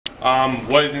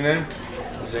What is your name?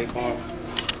 Zaquan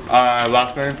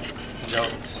Last name?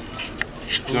 Jones.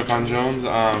 Zaquan Jones.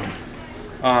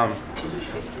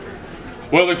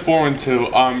 What do you look forward to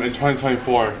in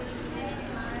 2024?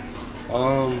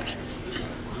 Oh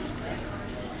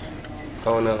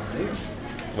no.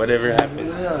 Whatever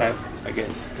happens, happens, I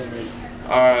guess.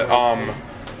 Alright,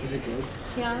 Is it good?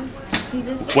 Yeah, he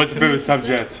just. what's your favorite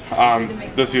subject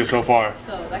this year so far?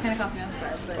 So that kind of caught me off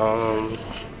guard, but.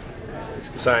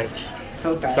 Science.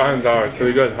 Felt bad. Science art,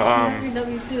 pretty good. Your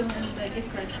W2 and the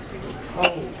gift cards is pretty good. Oh. I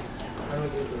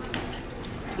don't get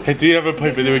those. Hey, do you ever play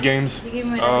video games? He gave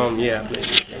me my W2. Yeah.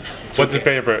 What's your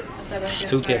favorite?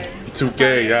 2K. 2K,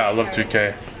 yeah, I love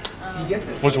 2K. He gets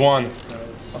it. Which one?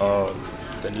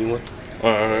 The new one.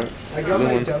 I got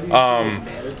my W2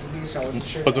 mattered to me, so I wasn't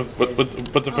sure. What's your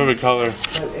favorite color?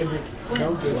 But it was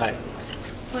no good. Black.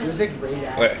 It was like right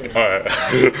after.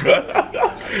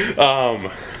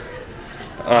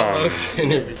 Alright.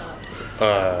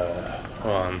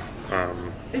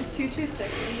 It's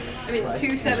 226. I mean,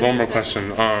 2726. There's one more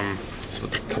question. It's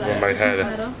at the top of my head.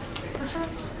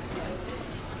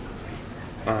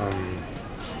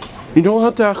 You don't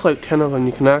have to ask like 10 of them,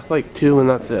 you can ask like 2 and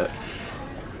that's it.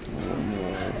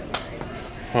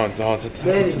 It's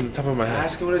at the top of my head.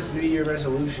 Ask him what his New Year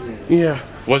resolution is. Yeah.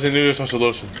 What's your New Year's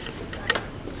resolution?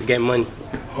 To get money.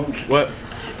 What?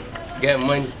 Get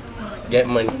money. Get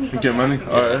money. Get money?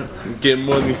 Alright. Get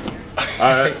money.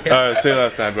 Alright, say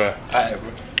that time, bro. Alright,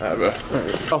 bro. Alright,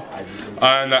 bro.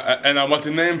 And what's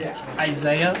your name?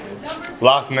 Isaiah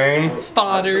Last name?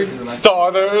 Stoddard.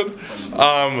 Stoddard.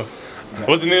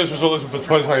 What's the New Year's resolution for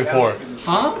 2024?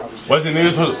 Huh? What's the New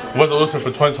Year's resolution for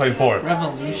 2024?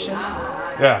 Revolution?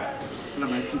 Yeah.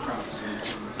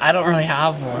 I don't really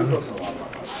have one.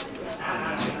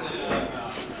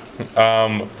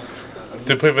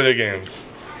 To play video games.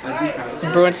 The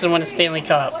Bruins didn't win a Stanley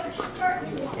Cup.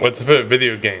 What's your favorite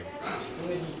video game?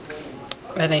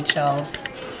 NHL.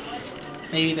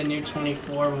 Maybe the new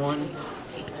 24 one.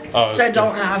 Oh, Which I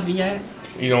don't have yet.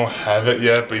 You don't have it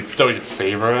yet, but it's still your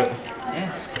favorite.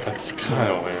 Yes. That's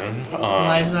kind of weird.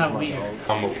 Why is that weird?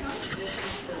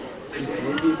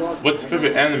 What's your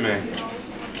favorite anime?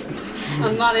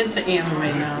 I'm not into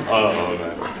anime now. Oh,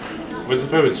 okay. What's your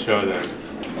favorite show then?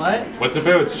 What? What's your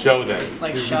favorite show then?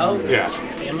 Like show? Yeah.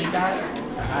 Family Guy?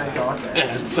 I got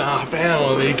that. It's a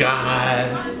Family Guy.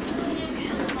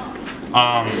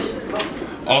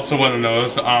 Also one of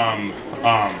those. What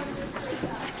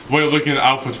are you looking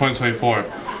out for 2024?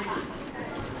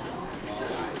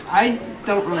 I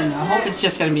don't really know. I hope it's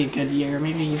just gonna be a good year.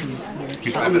 Maybe even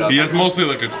better. Yeah, it's mostly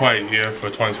like a quiet year for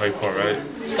 2024, right?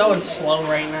 It's going slow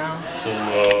right now.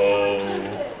 Slow.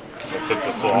 Let's hit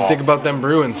the slow. Think about them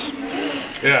Bruins.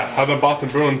 Yeah, how the Boston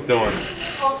Bruins doing?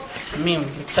 I mean,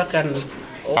 we took on.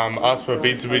 Us for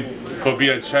Bia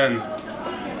Chen.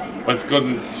 Let's go to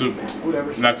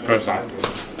next person.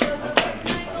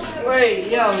 Wait,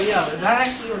 yo, is that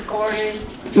actually recording?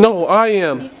 No, I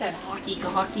am. He said hockey.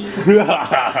 3,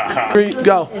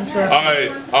 go.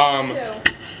 Alright,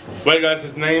 what are you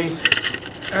guys' names?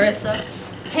 Arissa.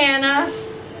 Hannah.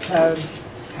 Ted's.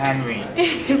 Henry.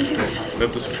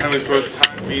 That was Henry's first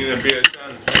time being in Bia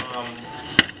Chen.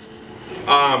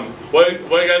 What are you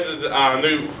guys'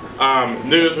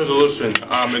 New Year's resolution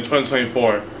in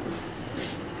 2024?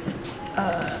 I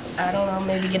don't know,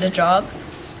 maybe get a job.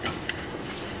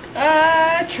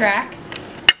 Track.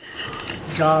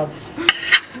 Job.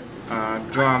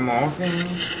 Draw more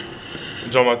things.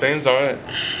 Draw more things, alright.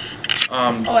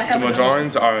 I have do more one.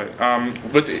 drawings, alright.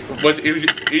 What's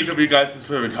each of you guys'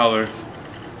 favorite color?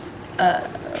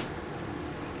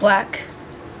 Black.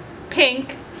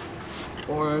 Pink.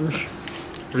 Orange.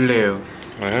 Blue.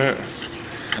 Alright.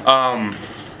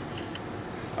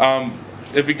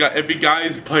 If you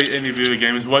guys play any video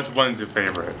games, which one is your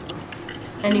favorite?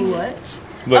 Any what?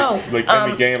 Like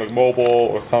any game, like mobile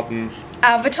or something.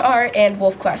 Avatar and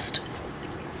Wolf Quest.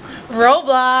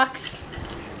 Roblox.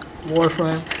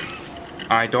 Warframe.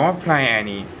 I don't play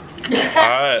any.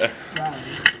 Alright.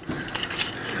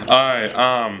 Alright,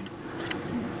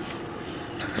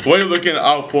 what are you looking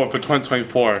out for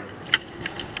 2024?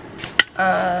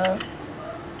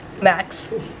 Max.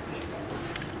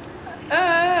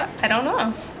 I don't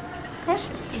know.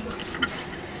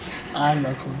 I'm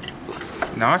not cool.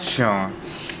 Not sure.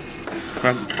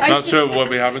 Not sure what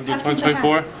we have in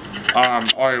 2024.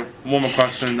 Alright, one more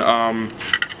question. I'm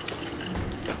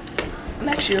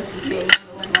actually looking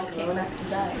for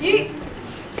Max's eyes.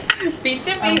 Feet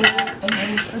to I'm feet.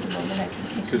 waiting for the moment I can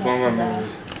kick She's one of my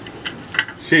Max's members.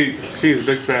 She's a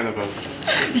big fan of us.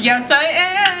 Yes, I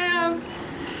am.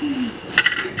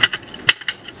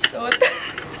 So what the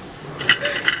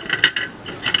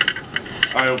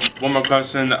Alright, one more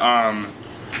question. Do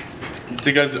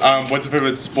you guys, what's your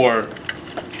favorite sport?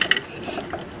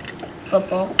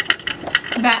 Football.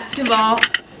 Basketball.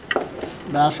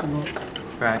 Basketball.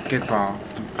 Racquetball.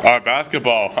 Alright,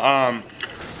 basketball. And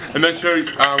make sure,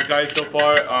 guys, so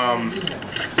far,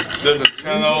 there's a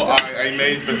channel I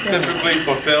made specifically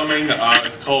for filming.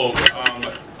 It's called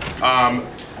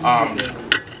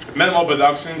Minimal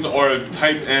Productions, or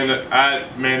type in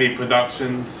 @Manny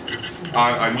Productions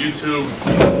on YouTube.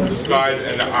 Subscribe,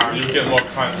 and you get more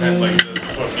content like this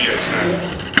for VHN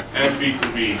and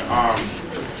B2B.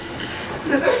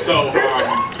 So,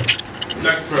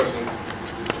 next person.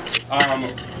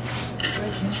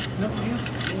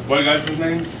 What are you guys'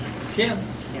 names? Cam.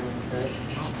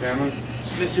 Cameron?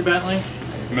 Mr. Bentley.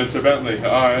 Mr. Bentley,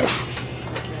 alright.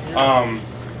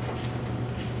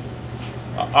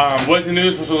 What's the New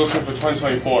Year's resolution for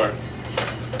 2024?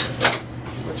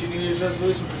 What's your New Year's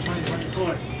resolution for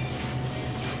 2024?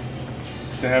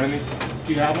 Do you have any?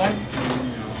 Do you have one?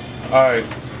 Alright.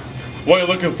 What are you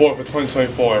looking for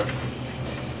 2024?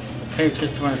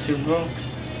 Patriots won a Super Bowl.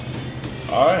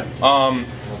 Alright.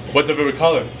 What's your favorite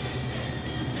color?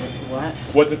 What?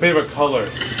 What's your favorite color?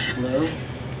 Blue.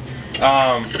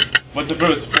 What's your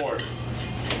favorite sport?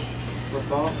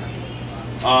 Football.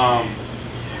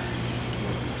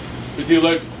 Do you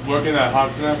like working at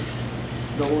Hawks Nest?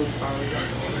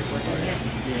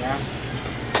 Yeah.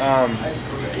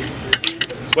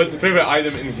 What's your favorite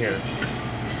item in here?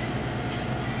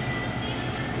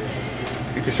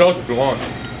 You can show us if you want.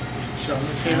 Show me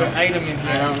your favorite item in here.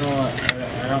 I don't know what. I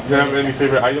don't Do you have any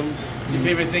favorite items? Your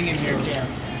favorite thing in here, Cam?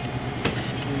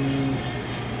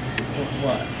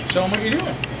 What? Show them what you're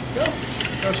doing. Go.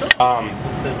 Go show 'em.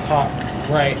 It's the top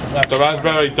right left. The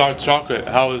raspberry dark chocolate.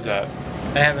 How is that?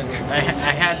 I haven't. I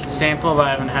had the sample, but I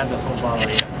haven't had the full bottle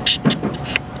yet.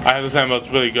 I have to say, it's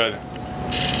really good.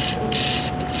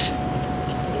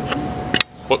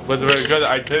 Was it very good?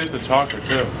 I tasted the chocolate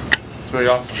too. It's very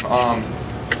awesome.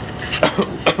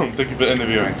 Thank you for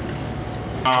interviewing.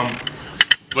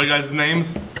 What are you guys'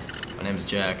 names? My name's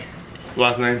Jack.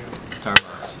 Last name?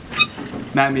 Tarbox.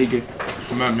 Matt Meager.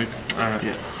 Matt Meager. Alright.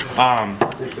 Yeah.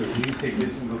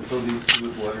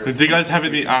 Do you guys have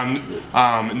any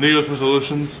New Year's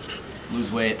resolutions? Lose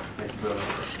weight.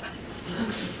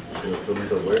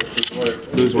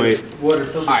 Lose weight. Water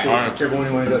filter Alright. whichever one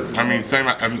you want to go to. I mean, saying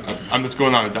I'm just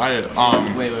going on a diet.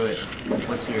 Wait.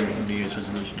 What's your New Year's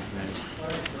resolution?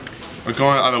 We're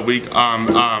going on a week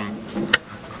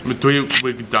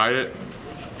 3-week diet.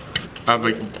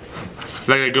 Like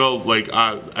I go like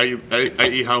I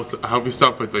eat healthy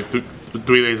stuff like 3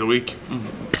 days a week.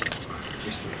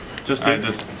 Just I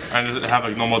just have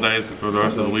like normal days for the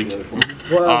rest of the week.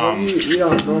 Well, what do you eat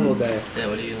on a normal day? Yeah,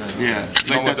 what do you like? Yeah,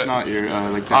 Like that's not your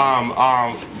like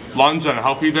that. Lunch on a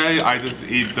healthy day, I just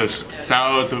eat the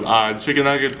salads, chicken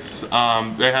nuggets.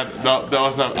 They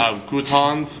also have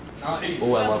croutons. Oh,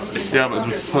 I love it. Yeah, but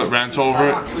just put ranch over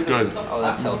it. It's good. Oh,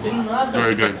 that's healthy. It's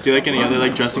very good. Do you like any other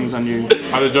like dressings on your?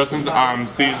 Other dressings,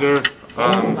 Caesar.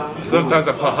 Sometimes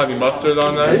I put honey mustard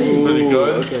on there. Pretty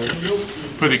good. Okay.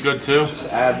 Pretty good too.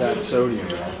 Just add that sodium.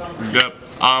 Yep.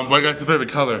 What guy's your favorite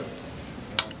color?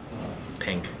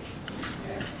 Pink.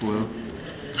 Blue.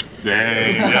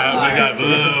 Dang, yeah, we got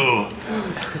blue.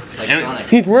 Like And- Sonic.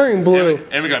 He's wearing blue.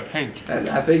 And we got pink. And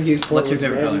I think he's. What's your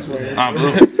favorite color?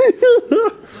 Blue.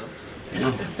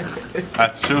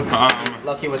 That's true.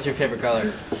 Lucky, what's your favorite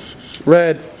color?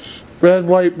 Red. Red,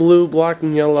 white, blue, black,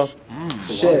 and yellow.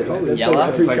 Shit. That's Yellow? like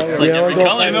every It's like- color. it's like Yeah, I every don't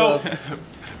color. You know,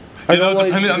 I don't like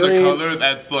depending on the green. color,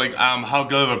 that's like how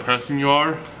good of a person you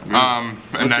are. And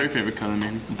What's your that's favorite color,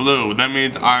 Manny? blue. That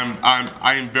means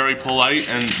I am very polite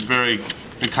and very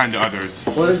kind to others.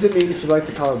 What does it mean if you like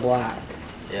the color black?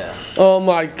 Yeah. Oh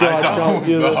my god, don't don't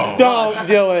do know. it. Don't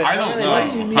do it. I don't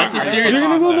know. That's a serious. You're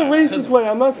gonna go the racist way.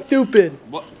 I'm not stupid.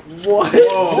 What?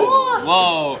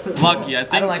 Whoa, Lucky. I I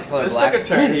think don't like the color black.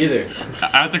 turn either.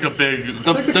 I took a big.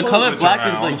 the color black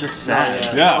is around. like just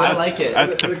sad. Yeah, I that's- like it.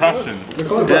 That's depression. The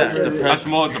color black. That's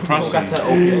more depression. Got that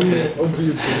opium in it.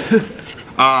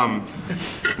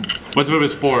 What's your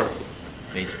favorite sport?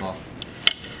 Baseball.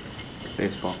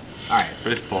 Baseball. Alright.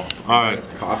 Baseball. Alright.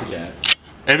 Copycat.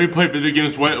 Every play video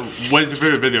games. What is your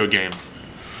favorite video game?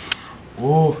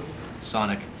 Ooh.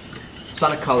 Sonic.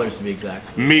 Sonic Colors to be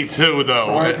exact. Me too, though.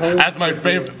 Sonic Colors? That's my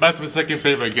favorite. That's my second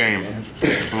favorite game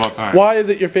of all time. Why is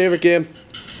it your favorite game?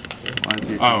 Why is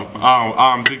your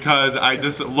Because I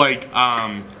just like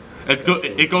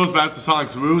It goes back to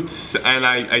Sonic's roots, and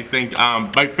I think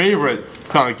my favorite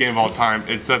Sonic game of all time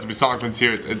is has to be Sonic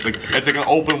Frontiers. It's like an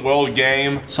open world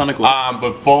game. Sonic what?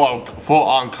 But full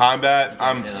on combat.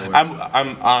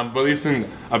 I'm releasing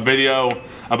a video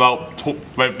about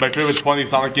my favorite 20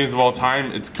 Sonic games of all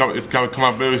time. It's gonna come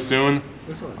out very soon.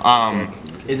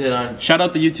 Is it on? Shout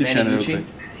out the YouTube Manny channel. Gucci?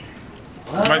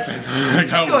 real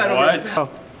quick. What?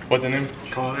 What's your name?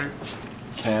 Connor.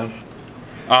 Cam.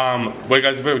 What are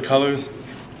guys' favorite colors?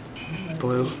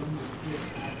 Blue.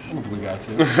 I'm a blue guy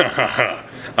too.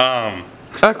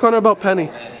 Ask Connor about Penny.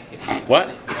 What?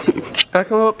 Ask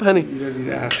him about Penny.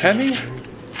 Penny?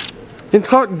 And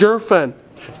talk Durfan.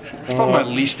 It's probably my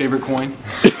least favorite coin.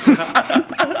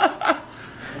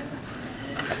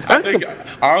 I think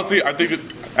honestly, I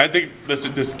think let's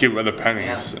just get rid of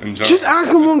pennies in general. Just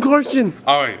ask him one question.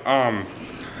 All right.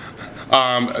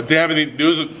 Do you have any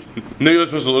New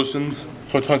Year's resolutions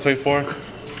for 2024?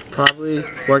 Probably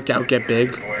work out, get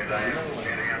big.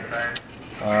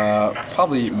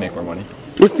 Probably make more money.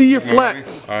 Let's see your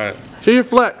flex. All right. Show your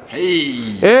flex. Hey.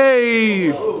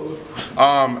 Hey.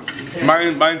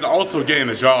 Mine's also getting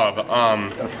a job.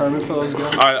 Got a permit for those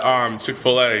guys?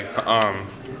 Chick-fil-A.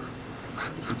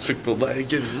 Chick-fil-A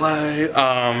getting light.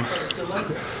 All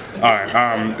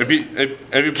right. If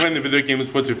you play the video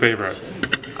games, what's your favorite?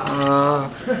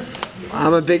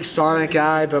 I'm a big Sonic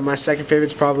guy, but my second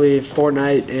favorite's probably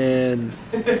Fortnite and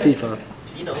FIFA.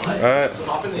 All right.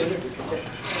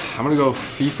 I'm gonna go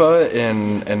FIFA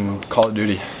and Call of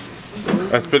Duty.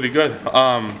 That's pretty good.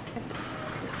 I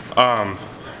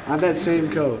have that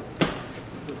same coat.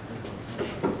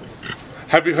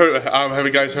 Have you heard? Have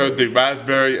you guys heard the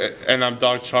raspberry and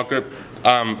dark chocolate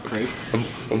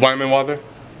vitamin water?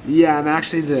 Yeah, I'm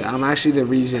actually the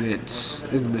reason it's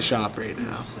in the shop right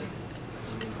now.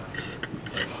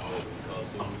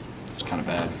 It's kind of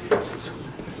bad.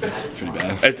 It's pretty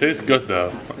bad. It tastes good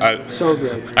though. So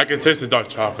good. I can taste the dark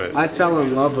chocolate. I fell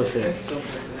in love with it.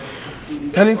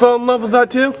 Penny fell in love with that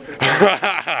too?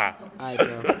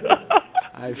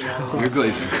 You're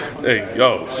glazing. Hey,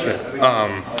 yo, shit.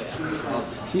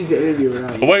 He's the interviewer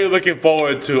now. What are you looking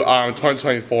forward to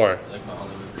 2024?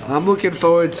 I'm looking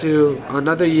forward to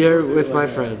another year with my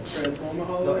friends.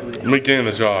 Me getting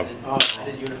a job.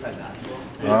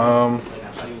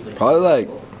 Probably like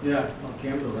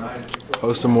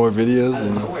post some more videos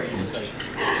and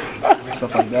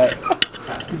stuff like that.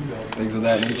 Things of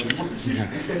that nature.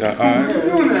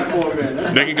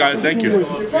 Thank you guys. Thank you.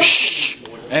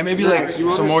 And maybe like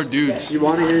some more dudes. You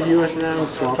want to interview us now?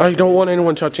 Swap. I don't want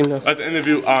anyone touching this. Let's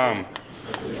interview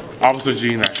Officer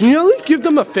G next. Can you at least give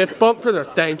them a fist bump for their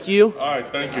thank you? All right,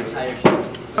 thank you.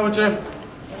 How about you?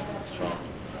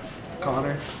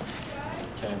 Connor.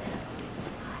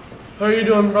 How are you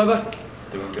doing, brother?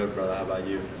 Doing good, brother. How about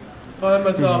you? Fine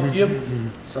myself. You?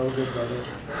 So good, brother.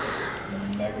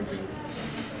 Mega good.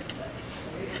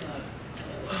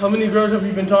 How many girls have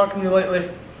you been talking to lately?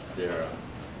 0.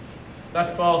 That's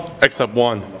false. Except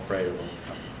one. I'm afraid of them.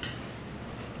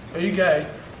 Are you gay?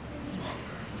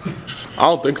 I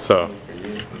don't think so.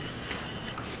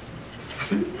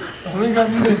 How many girls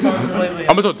have you been talking to lately?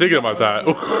 I'm still thinking about that.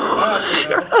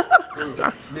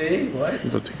 Me? What? I'm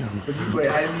still thinking about that. Wait, I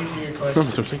didn't even hear your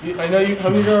question. I know you. How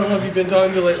many girls have you been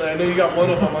talking to lately? I know you got one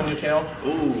of them on your tail.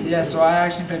 Yeah, so I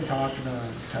actually been talking to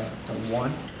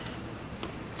one.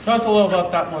 Tell us a little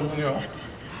about that one girl.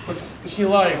 What's she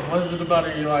like? What is it about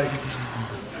her you like?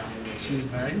 She's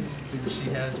nice, and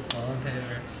she has blonde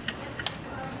hair.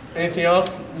 Anything else?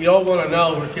 We all want to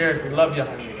know. We're curious. We love you.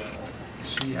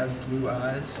 She has blue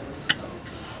eyes,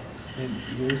 and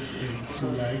ears, and 2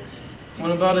 legs.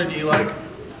 What about her do you like?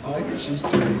 I like that she's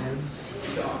 2 hands,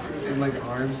 and like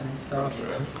arms and stuff.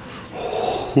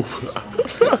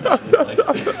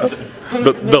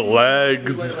 The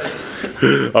legs.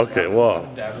 Okay, well.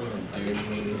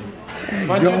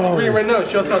 1, 2, 3 right now.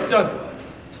 Show us how it's done.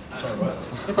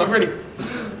 Hit the gritty.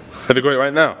 Hit the great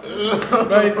right now.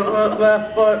 Right foot,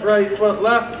 left foot, right foot,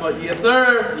 left foot. Yes,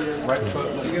 sir. Right foot.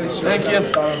 Thank you.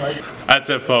 That's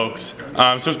it, folks.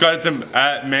 Subscribe to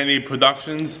 @Manny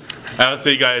Productions, and I'll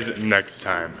see you guys next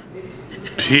time.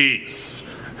 Peace.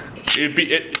 It'll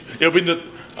be in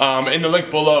the link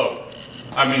below.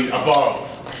 I mean above.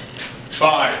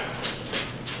 Bye.